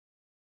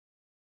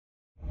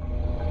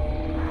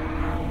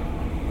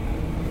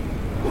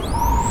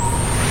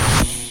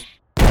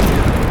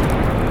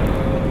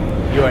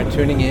You are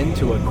tuning in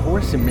to A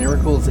Course in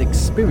Miracles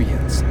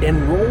experience.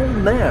 Enroll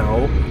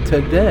now,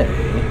 today,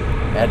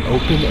 at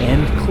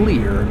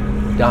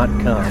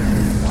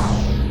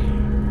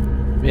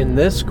openandclear.com. In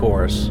this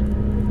course,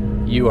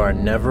 you are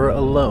never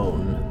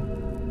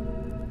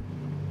alone.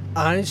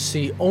 I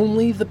see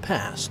only the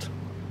past.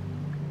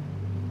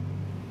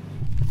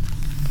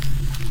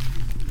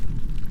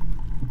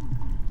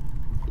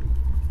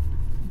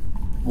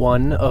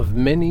 One of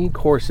many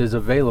courses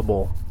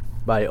available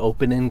by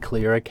Open and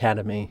Clear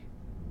Academy.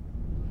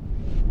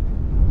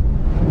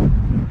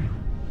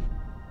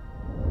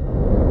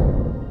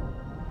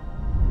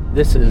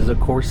 This is A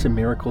Course in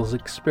Miracles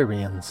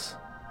experience.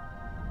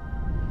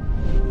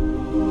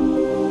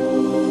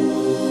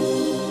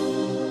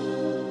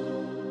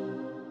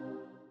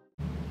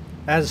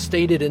 As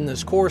stated in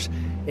this course,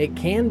 it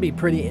can be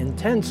pretty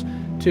intense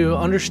to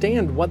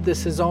understand what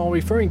this is all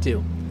referring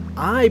to.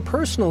 I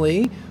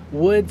personally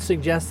would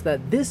suggest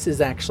that this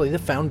is actually the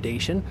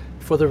foundation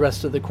for the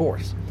rest of the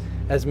course,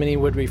 as many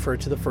would refer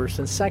to the first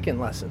and second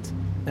lessons.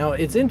 Now,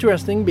 it's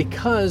interesting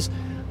because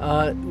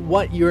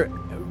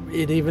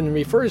it even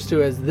refers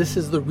to as this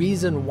is the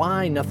reason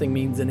why nothing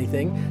means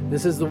anything.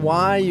 This is the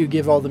why you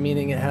give all the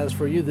meaning it has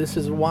for you. This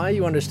is why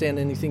you understand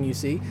anything you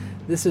see.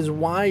 This is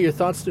why your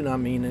thoughts do not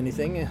mean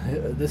anything.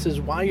 This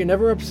is why you're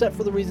never upset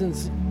for the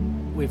reasons.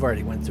 We've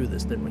already went through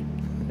this, didn't we?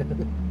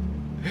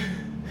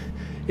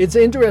 It's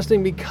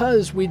interesting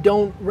because we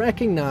don't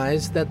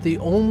recognize that the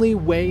only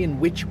way in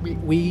which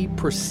we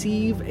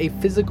perceive a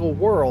physical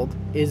world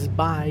is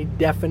by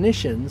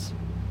definitions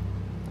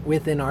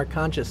within our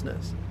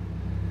consciousness.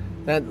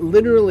 That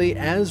literally,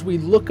 as we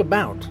look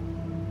about,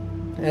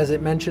 as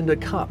it mentioned a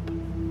cup,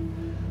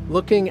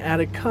 looking at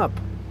a cup,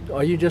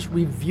 are you just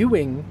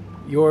reviewing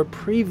your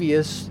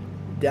previous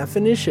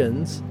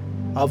definitions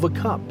of a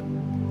cup?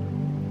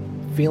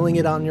 Feeling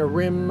it on your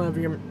rim of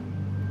your...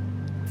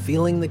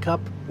 feeling the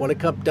cup, what a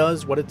cup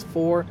does, what it's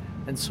for,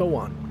 and so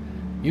on.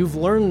 You've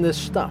learned this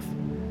stuff.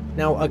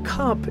 Now, a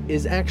cup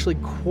is actually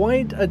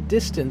quite a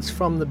distance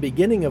from the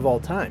beginning of all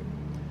time.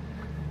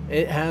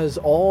 It has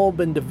all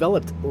been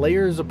developed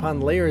layers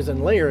upon layers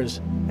and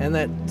layers, and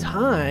that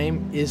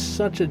time is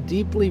such a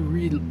deeply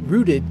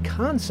rooted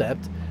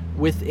concept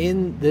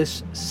within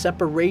this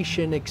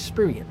separation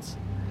experience.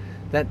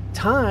 That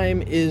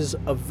time is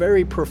a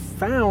very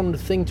profound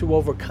thing to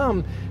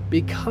overcome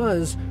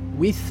because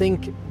we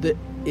think that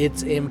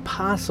it's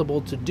impossible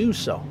to do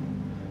so.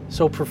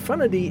 So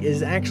profundity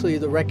is actually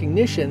the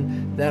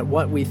recognition that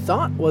what we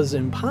thought was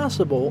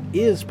impossible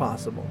is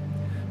possible.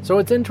 So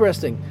it's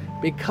interesting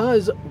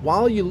because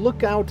while you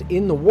look out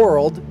in the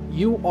world,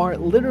 you are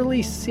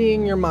literally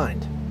seeing your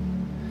mind.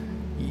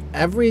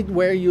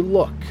 Everywhere you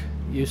look,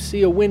 you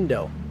see a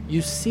window.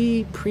 You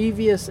see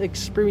previous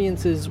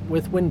experiences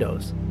with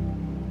windows.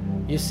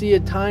 You see a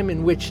time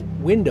in which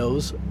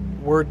windows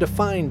were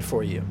defined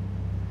for you.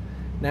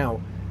 Now,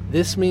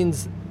 this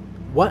means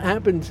what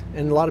happened,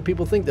 and a lot of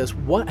people think this,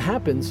 what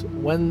happens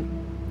when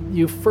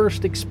you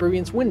first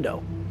experience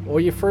window or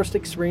you first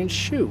experience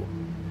shoe?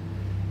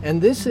 And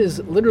this is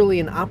literally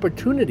an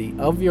opportunity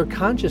of your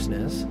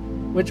consciousness,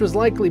 which was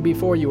likely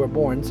before you were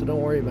born, so don't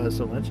worry about it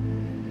so much,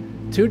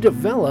 to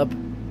develop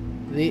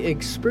the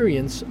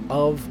experience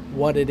of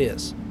what it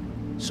is.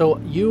 So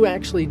you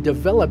actually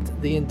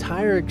developed the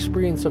entire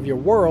experience of your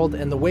world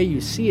and the way you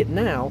see it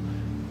now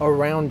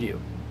around you.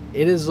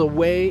 It is the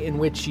way in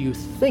which you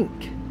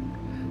think.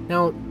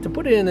 Now, to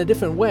put it in a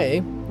different way,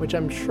 which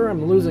I'm sure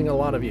I'm losing a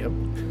lot of you,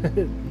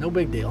 no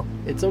big deal,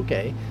 it's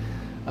okay.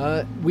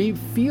 We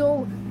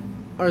feel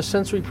our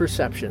sensory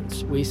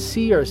perceptions. We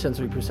see our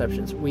sensory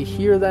perceptions. We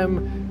hear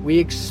them. We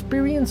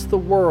experience the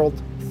world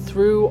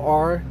through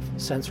our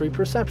sensory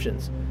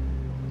perceptions,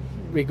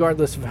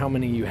 regardless of how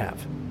many you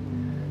have.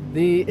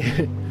 The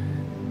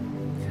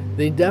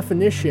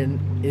definition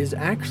is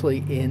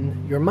actually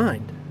in your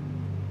mind.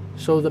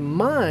 So the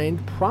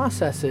mind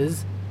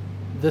processes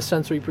the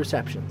sensory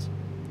perceptions.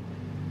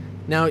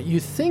 Now, you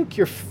think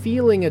you're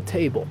feeling a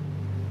table,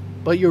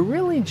 but you're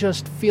really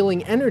just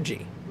feeling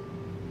energy.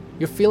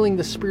 You're feeling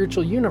the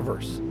spiritual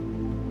universe.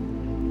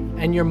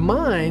 And your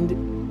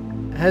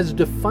mind has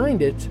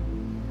defined it,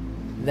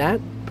 that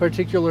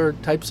particular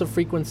types of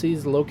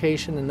frequencies,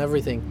 location, and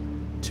everything,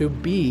 to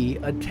be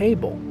a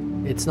table.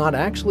 It's not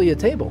actually a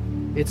table.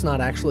 It's not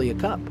actually a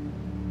cup.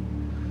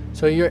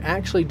 So you're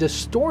actually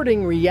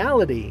distorting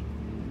reality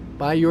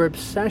by your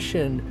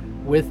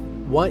obsession with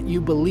what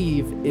you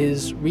believe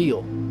is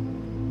real.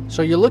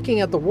 So you're looking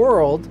at the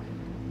world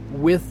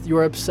with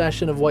your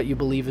obsession of what you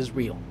believe is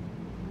real.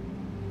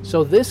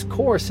 So this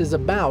course is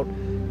about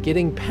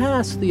getting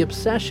past the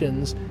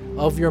obsessions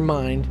of your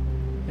mind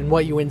and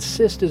what you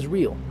insist is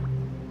real.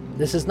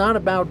 This is not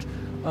about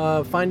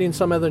finding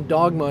some other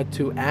dogma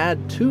to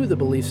add to the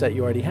beliefs that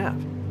you already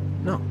have.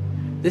 No.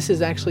 This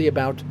is actually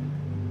about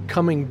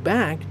coming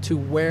back to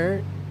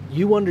where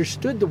you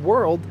understood the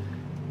world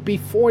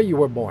before you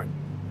were born.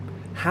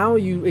 How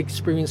you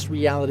experienced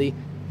reality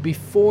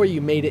before you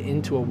made it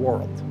into a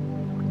world.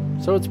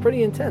 So it's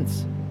pretty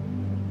intense.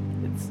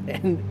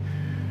 And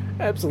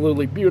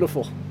absolutely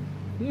beautiful.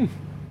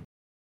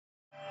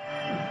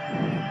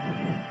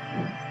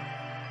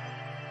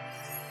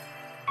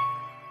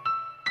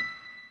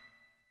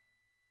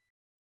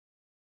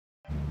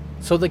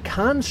 So the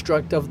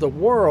construct of the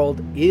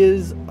world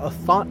is a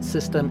thought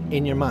system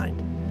in your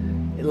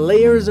mind.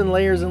 Layers and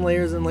layers and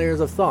layers and layers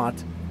of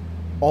thought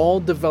all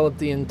develop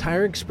the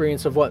entire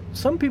experience of what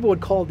some people would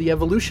call the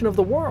evolution of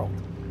the world.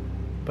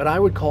 But I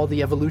would call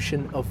the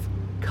evolution of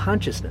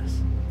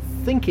consciousness,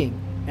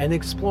 thinking and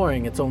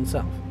exploring its own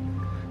self.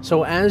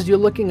 So as you're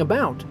looking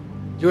about,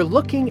 you're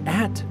looking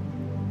at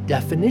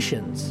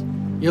definitions.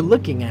 You're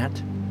looking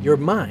at your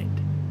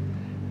mind.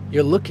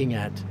 You're looking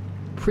at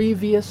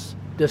previous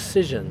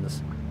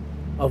decisions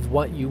of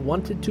what you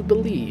wanted to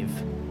believe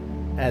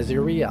as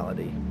your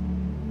reality.